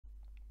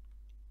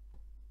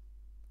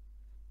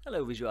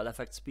Hello visual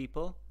effects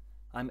people,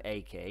 I'm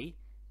AK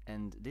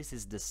and this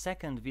is the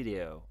second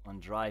video on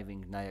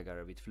driving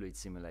Niagara with fluid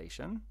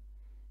simulation.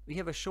 We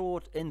have a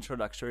short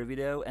introductory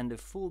video and a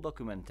full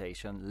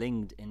documentation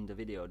linked in the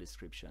video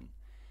description.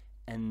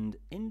 And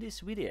in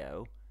this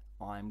video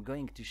I'm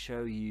going to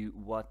show you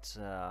what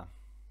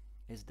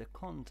is the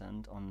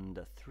content on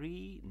the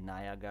 3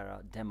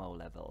 Niagara demo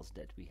levels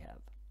that we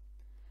have.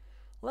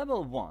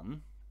 Level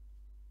 1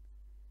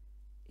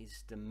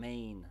 is the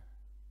main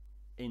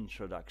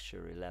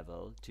introductory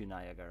level to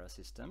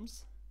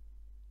NiagaraSystems.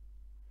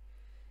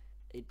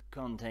 It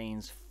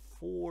contains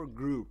 4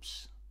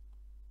 groups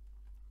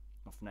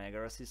of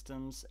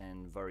NiagaraSystems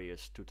and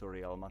various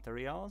tutorial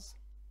materials.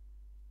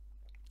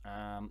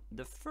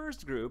 The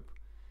first group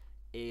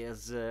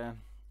is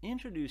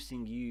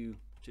introducing you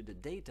to the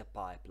data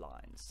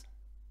pipelines,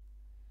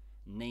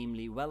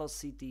 namely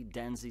velocity,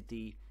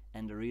 density,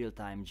 and the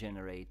real-time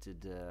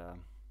generated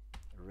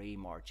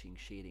Raymarching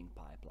shading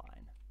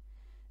pipeline,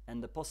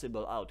 and the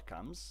possible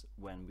outcomes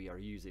when we are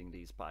using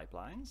these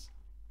pipelines.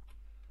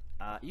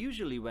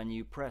 Usually when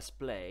you press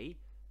play,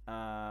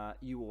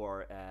 you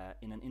are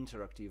in an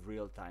interactive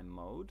real-time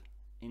mode.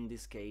 In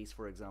this case,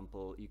 for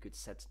example, you could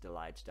set the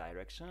light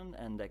direction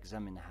and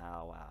examine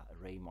how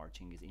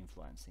Raymarching is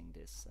influencing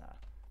this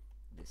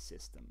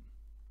system.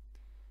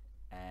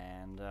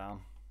 And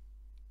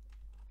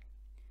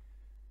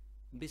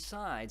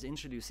besides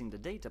introducing the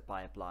data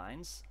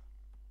pipelines,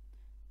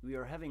 we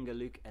are having a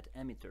look at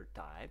emitter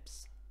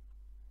types.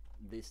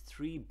 These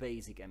 3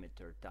 basic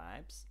emitter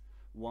types.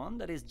 One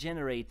that is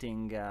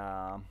generating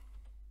the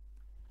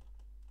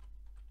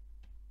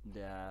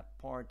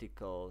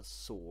particle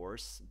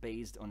source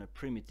based on a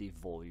primitive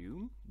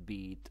volume,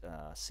 be it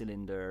a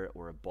cylinder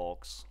or a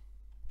box.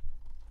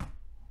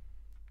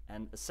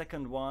 And the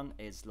second one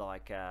is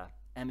like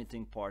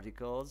emitting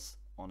particles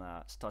on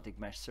a static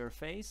mesh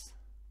surface.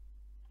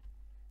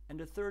 And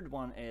the third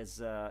one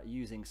is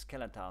using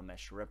skeletal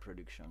mesh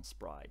reproduction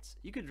sprites.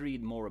 You could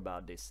read more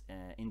about this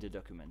in the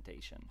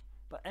documentation.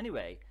 But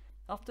anyway,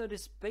 after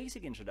this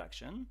basic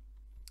introduction,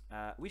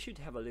 we should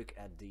have a look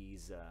at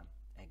these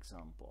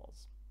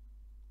examples.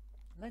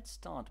 Let's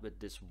start with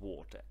this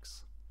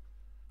vortex.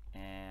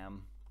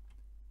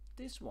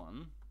 This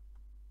one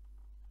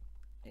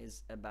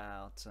is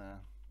about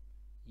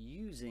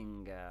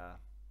using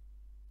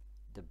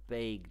the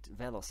baked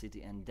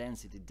velocity and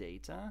density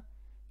data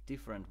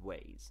different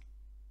ways.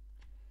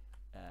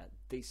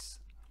 This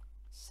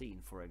scene,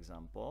 for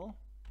example,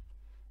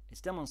 is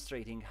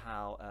demonstrating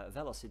how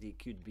velocity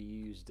could be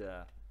used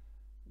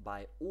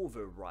by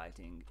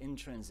overwriting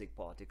intrinsic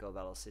particle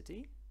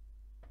velocity,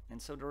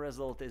 and so the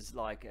result is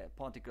like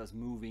particles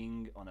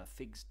moving on a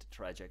fixed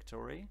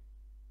trajectory.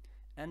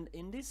 And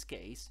in this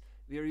case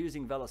we are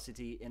using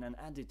velocity in an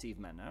additive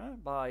manner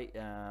by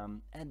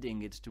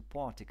adding it to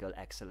particle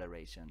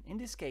acceleration. In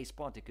this case,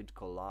 particles could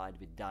collide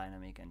with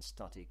dynamic and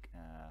static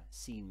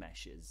scene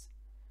meshes.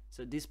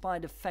 So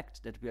despite the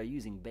fact that we are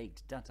using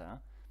baked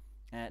data,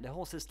 the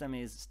whole system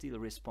is still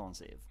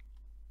responsive.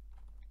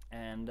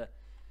 And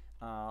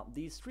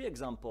these 3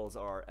 examples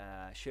are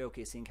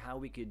showcasing how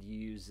we could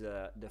use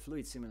the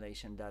fluid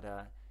simulation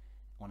data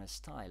on a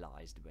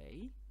stylized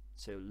way,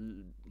 so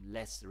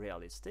less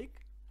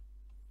realistic.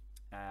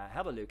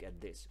 Have a look at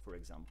this, for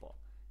example.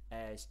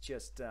 It's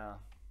just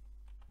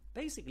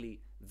basically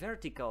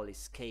vertically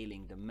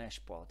scaling the mesh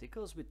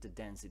particles with the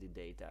density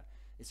data.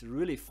 It's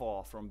really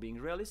far from being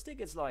realistic.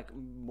 It's like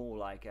more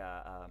like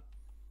a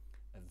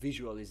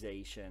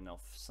visualization of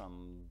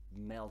some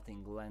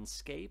melting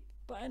landscape.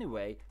 But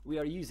anyway, we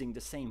are using the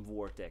same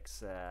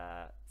vortex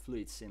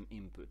fluid sim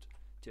input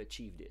to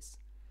achieve this.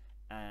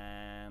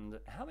 And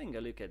having a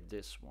look at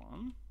this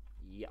one,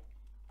 yeah.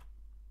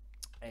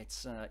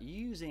 It's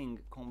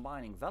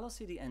combining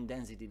velocity and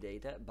density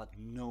data, but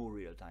no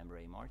real-time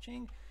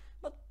Raymarching.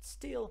 But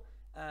still,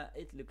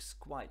 it looks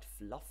quite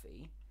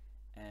fluffy.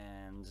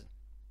 And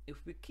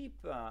if we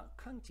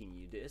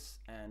continue this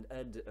and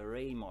add a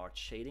Raymarch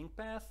shading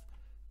path,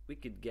 we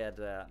could get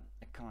a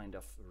kind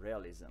of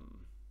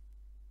realism.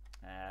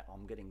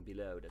 I'm getting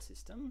below the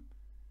system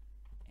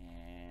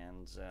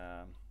and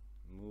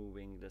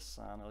moving the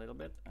sun a little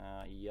bit.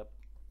 Yep.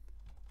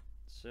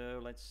 So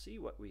let's see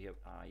what we have.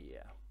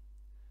 Yeah.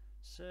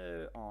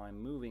 So I'm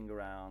moving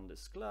around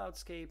this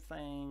cloudscape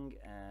thing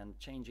and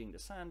changing the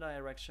sun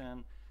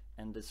direction,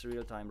 and this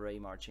real-time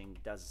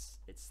Raymarching does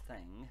its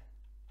thing.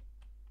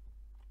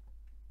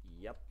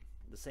 Yep,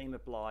 the same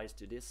applies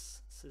to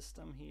this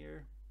system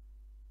here.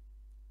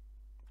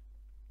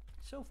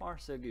 So far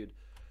so good.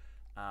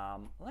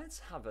 Let's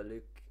have a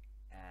look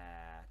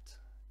at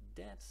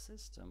that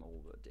system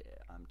over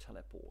there. I'm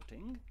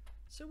teleporting.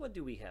 So what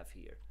do we have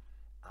here?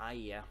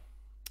 Yeah,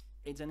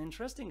 it's an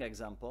interesting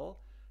example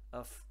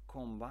of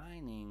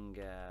combining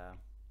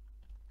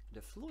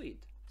the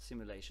fluid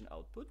simulation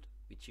output,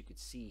 which you could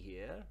see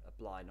here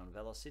applied on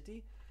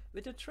velocity,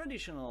 with a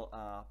traditional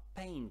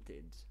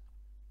painted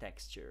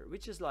texture,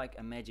 which is like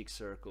a magic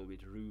circle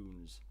with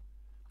runes.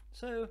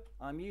 So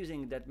I'm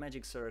using that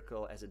magic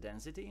circle as a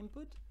density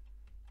input,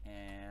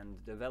 and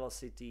the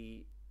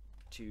velocity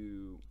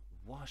to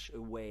wash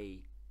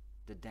away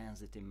the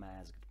density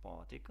masked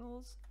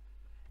particles.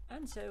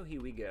 And so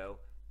here we go.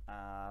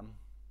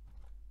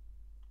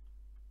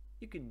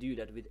 You could do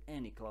that with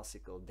any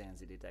classical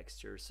density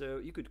texture. So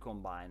you could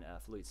combine a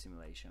fluid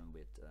simulation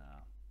with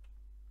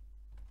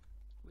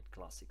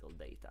classical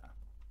data.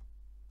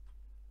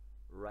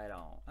 Right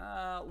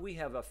on. We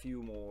have a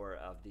few more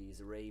of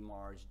these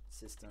Raymarching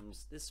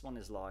systems. This one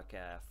is like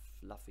a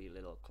fluffy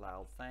little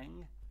cloud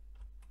thing.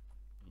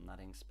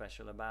 Nothing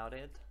special about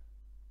it.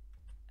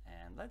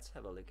 And let's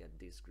have a look at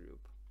this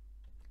group.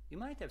 You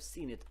might have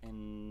seen it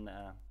in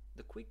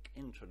the quick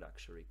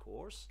introductory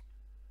course.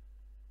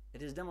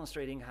 It is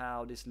demonstrating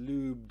how this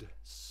lubed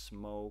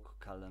smoke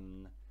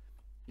column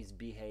is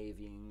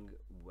behaving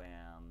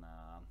when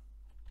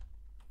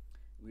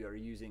we are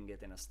using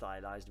it in a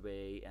stylized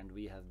way, and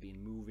we have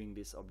been moving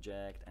this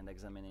object and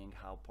examining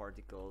how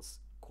particles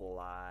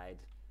collide,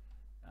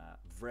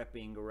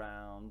 wrapping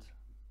around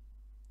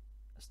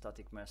a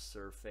static mesh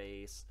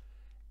surface,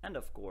 and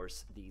of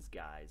course these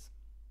guys.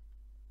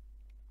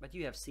 But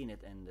you have seen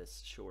it in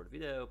this short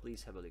video.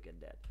 Please have a look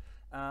at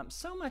that.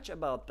 So much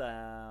about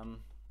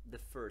the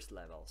first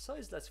level. So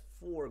it's just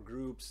 4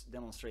 groups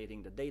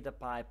demonstrating the data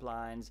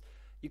pipelines.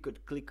 You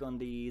could click on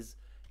these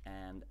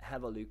and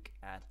have a look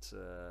at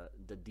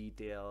the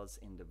details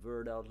in the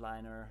word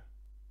outliner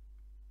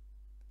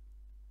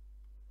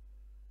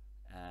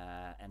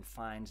and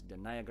find the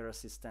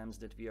NiagaraSystems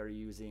that we are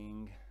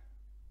using,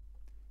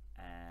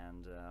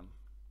 and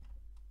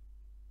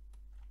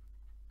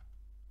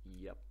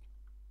yep,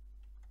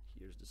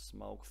 here's the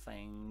smoke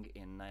thing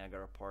in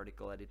Niagara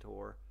Particle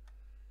Editor,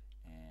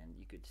 and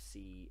you could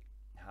see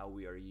how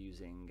we are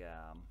using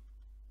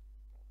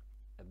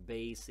a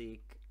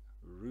basic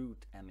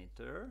root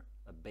emitter,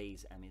 a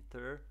base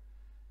emitter,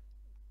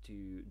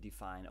 to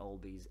define all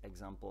these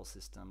example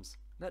systems.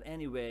 But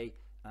anyway,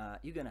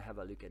 you're gonna have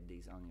a look at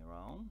these on your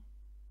own.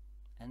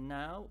 And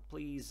now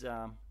please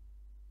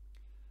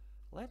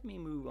let me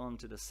move on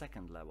to the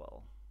second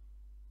level.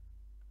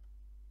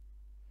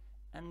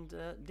 And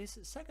this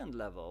second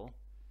level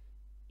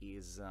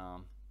is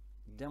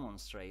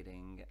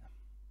demonstrating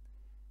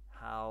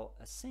how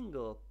a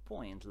single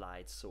point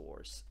light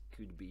source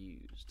could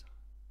be used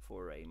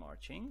for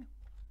Raymarching.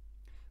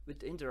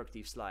 With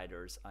interactive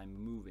sliders, I'm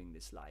moving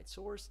this light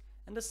source,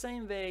 and the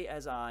same way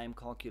as I'm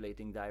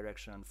calculating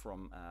direction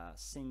from a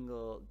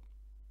single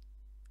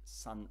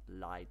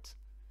sunlight,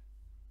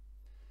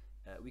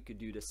 we could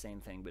do the same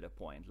thing with a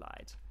point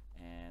light.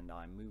 And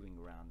I'm moving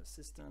around the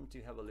system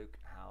to have a look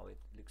how it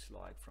looks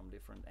like from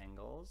different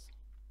angles.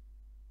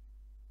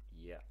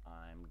 Yeah,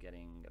 I'm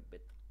getting a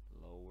bit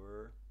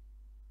lower.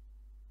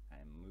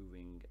 I'm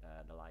moving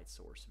the light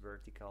source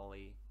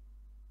vertically.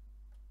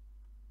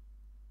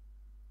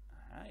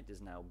 It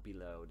is now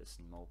below the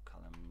smoke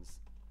columns.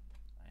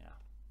 Yeah.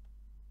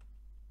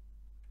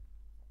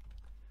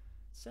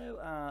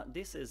 So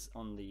this is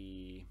on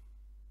the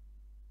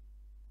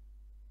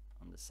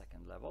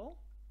second level.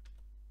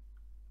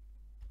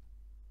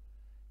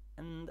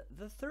 And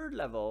the third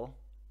level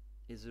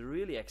is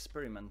really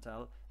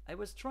experimental. I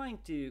was trying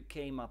to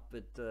came up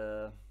with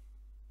a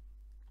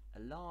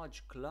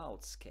large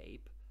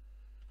cloudscape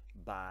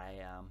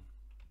by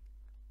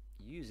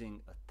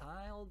using a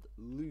tiled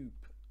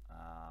loop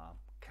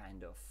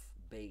kind of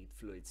baked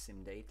fluid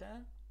sim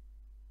data,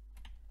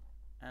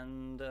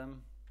 and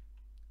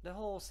the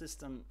whole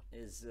system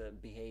is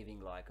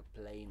behaving like a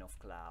plane of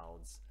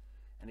clouds,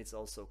 and it's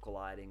also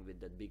colliding with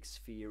that big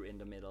sphere in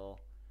the middle.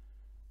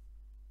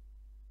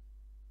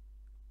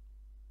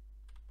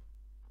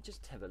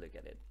 Just have a look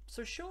at it.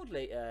 So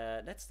shortly,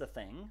 that's the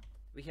thing.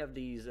 We have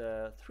these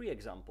 3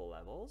 example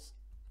levels,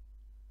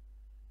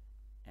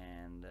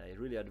 and I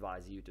really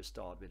advise you to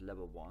start with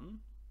level 1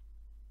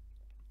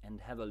 and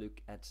have a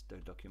look at the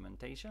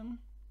documentation.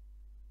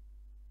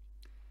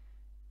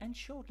 And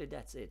shortly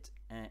that's it.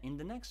 In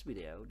the next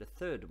video, the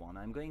third one,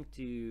 I'm going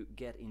to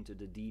get into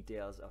the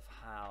details of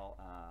how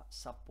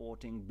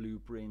supporting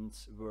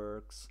blueprints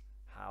works,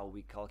 how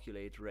we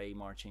calculate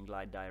Raymarching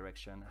light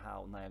direction,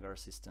 how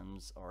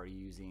NiagaraSystems are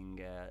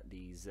using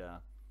these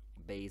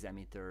base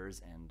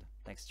emitters and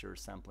texture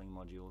sampling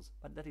modules,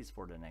 but that is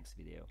for the next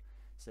video.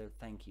 So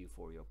thank you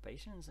for your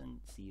patience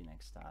and see you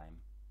next time.